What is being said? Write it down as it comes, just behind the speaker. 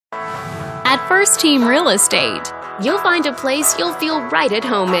At First Team Real Estate, you'll find a place you'll feel right at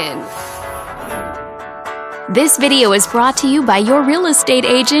home in. This video is brought to you by your real estate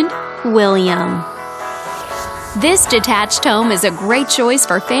agent, William. This detached home is a great choice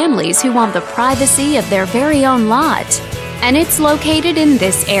for families who want the privacy of their very own lot, and it's located in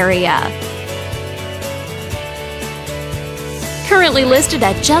this area. Currently listed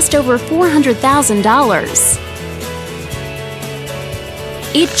at just over $400,000.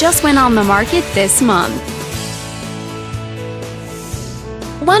 It just went on the market this month.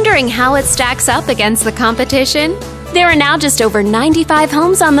 Wondering how it stacks up against the competition? There are now just over 95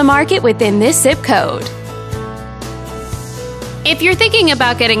 homes on the market within this zip code. If you're thinking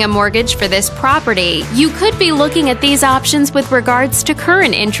about getting a mortgage for this property, you could be looking at these options with regards to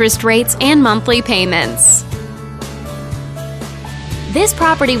current interest rates and monthly payments. This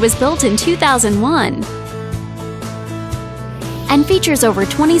property was built in 2001 and features over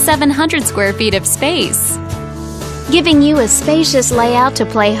 2,700 square feet of space, giving you a spacious layout to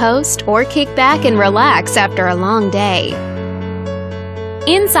play host or kick back and relax after a long day.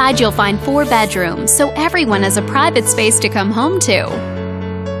 Inside you'll find 4 bedrooms, so everyone has a private space to come home to,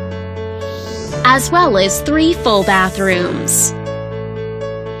 as well as 3 full bathrooms.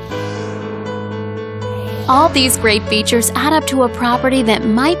 All these great features add up to a property that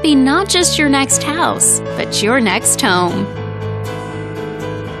might be not just your next house, but your next home.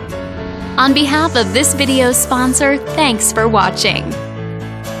 On behalf of this video's sponsor, thanks for watching.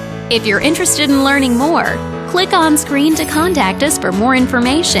 If you're interested in learning more, click on screen to contact us for more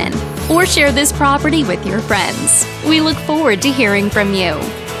information or share this property with your friends. We look forward to hearing from you.